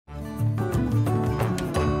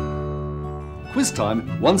quiz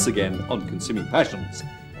time once again on Consuming Passions.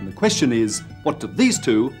 And the question is, what do these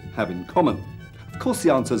two have in common? Of course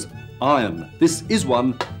the answer's iron. This is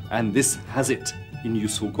one, and this has it in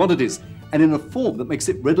useful quantities, and in a form that makes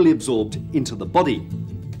it readily absorbed into the body.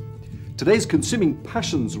 Today's Consuming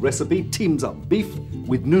Passions recipe teams up beef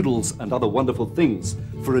with noodles and other wonderful things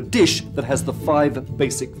for a dish that has the 5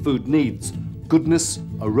 basic food needs: goodness,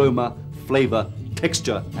 aroma, flavour,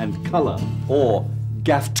 texture and colour, or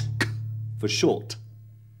GAFT for short.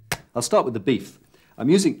 I'll start with the beef. I'm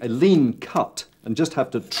using a lean cut and just have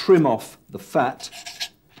to trim off the fat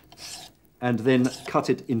and then cut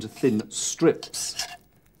it into thin strips.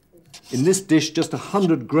 In this dish, just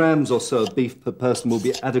 100 grams or so of beef per person will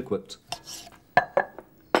be adequate.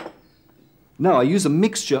 Now I use a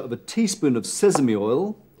mixture of a teaspoon of sesame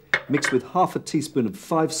oil mixed with half a teaspoon of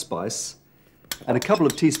 5-spice and a couple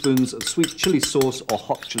of teaspoons of sweet chili sauce or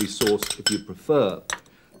hot chili sauce if you prefer.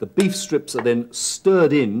 The beef strips are then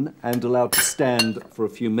stirred in and allowed to stand for a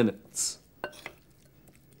few minutes.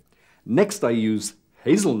 Next I use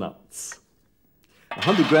hazelnuts.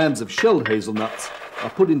 100 grams of shelled hazelnuts are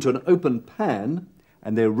put into an open pan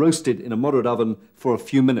and they're roasted in a moderate oven for a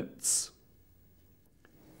few minutes.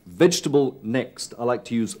 Vegetable next. I like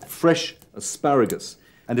to use fresh asparagus,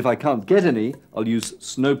 and if I can't get any, I'll use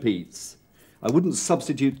snow peas. I wouldn't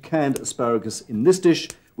substitute canned asparagus in this dish,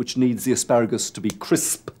 which needs the asparagus to be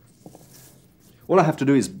crisp. All I have to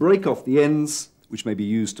do is break off the ends, which may be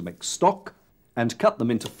used to make stock, and cut them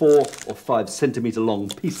into 4 or 5 centimetre long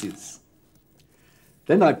pieces.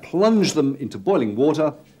 Then I plunge them into boiling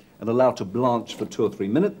water and allow to blanch for 2 or 3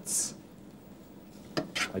 minutes.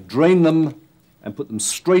 I drain them and put them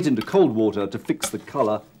straight into cold water to fix the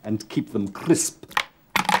colour and keep them crisp.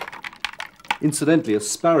 Incidentally,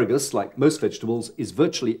 asparagus, like most vegetables, is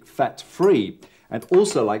virtually fat-free, and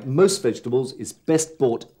also, like most vegetables, is best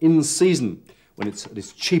bought in season, when it's at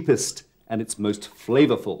its cheapest and its most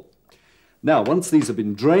flavourful. Now, once these have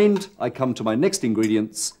been drained, I come to my next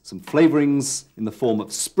ingredients, some flavourings in the form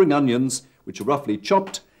of spring onions, which are roughly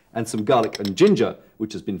chopped, and some garlic and ginger,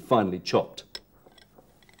 which has been finely chopped.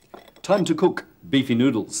 Time to cook beefy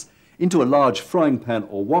noodles. Into a large frying pan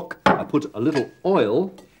or wok, I put a little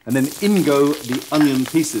oil, and then in go the onion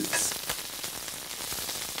pieces.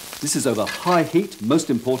 This is over high heat,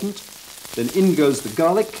 most important. Then in goes the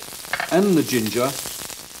garlic and the ginger.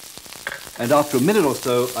 And after a minute or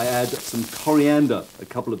so, I add some coriander, a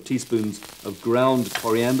couple of teaspoons of ground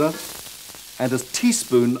coriander, and a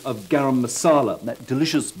teaspoon of garam masala, that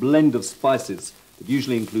delicious blend of spices that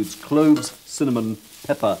usually includes cloves, cinnamon,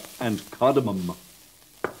 pepper, and cardamom.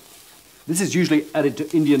 This is usually added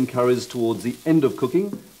to Indian curries towards the end of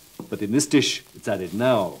cooking, but in this dish, it's added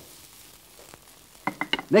now.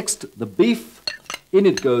 Next, the beef. In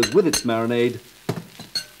it goes with its marinade,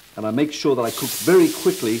 and I make sure that I cook very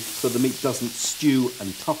quickly so the meat doesn't stew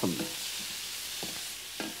and toughen.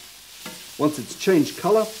 Once it's changed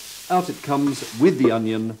colour, out it comes with the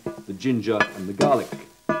onion, the ginger and the garlic.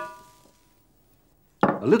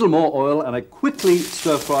 A little more oil and I quickly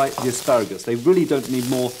stir fry the asparagus. They really don't need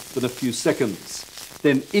more than a few seconds.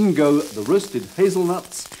 Then in go the roasted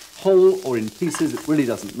hazelnuts, whole or in pieces, it really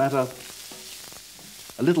doesn't matter.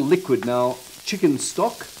 A little liquid now, chicken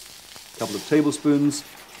stock, a couple of tablespoons,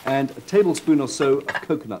 and a tablespoon or so of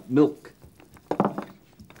coconut milk.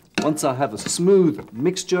 Once I have a smooth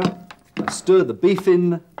mixture, I stir the beef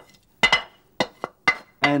in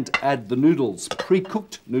and add the noodles.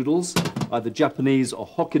 Pre-cooked noodles, either Japanese or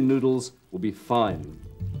Hokkien noodles, will be fine.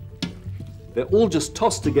 They're all just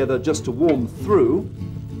tossed together just to warm through.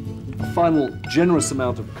 A final generous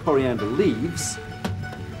amount of coriander leaves,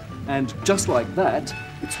 and just like that,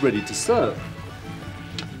 it's ready to serve.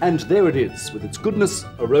 And there it is, with its goodness,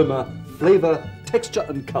 aroma, flavour, texture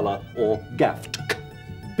and colour, or GAFT.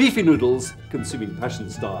 Beefy noodles, Consuming Passion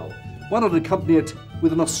style. Why not accompany it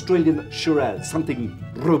with an Australian Shiraz, something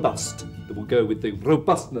robust that will go with the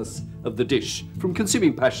robustness of the dish. From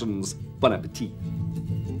Consuming Passions, bon appétit.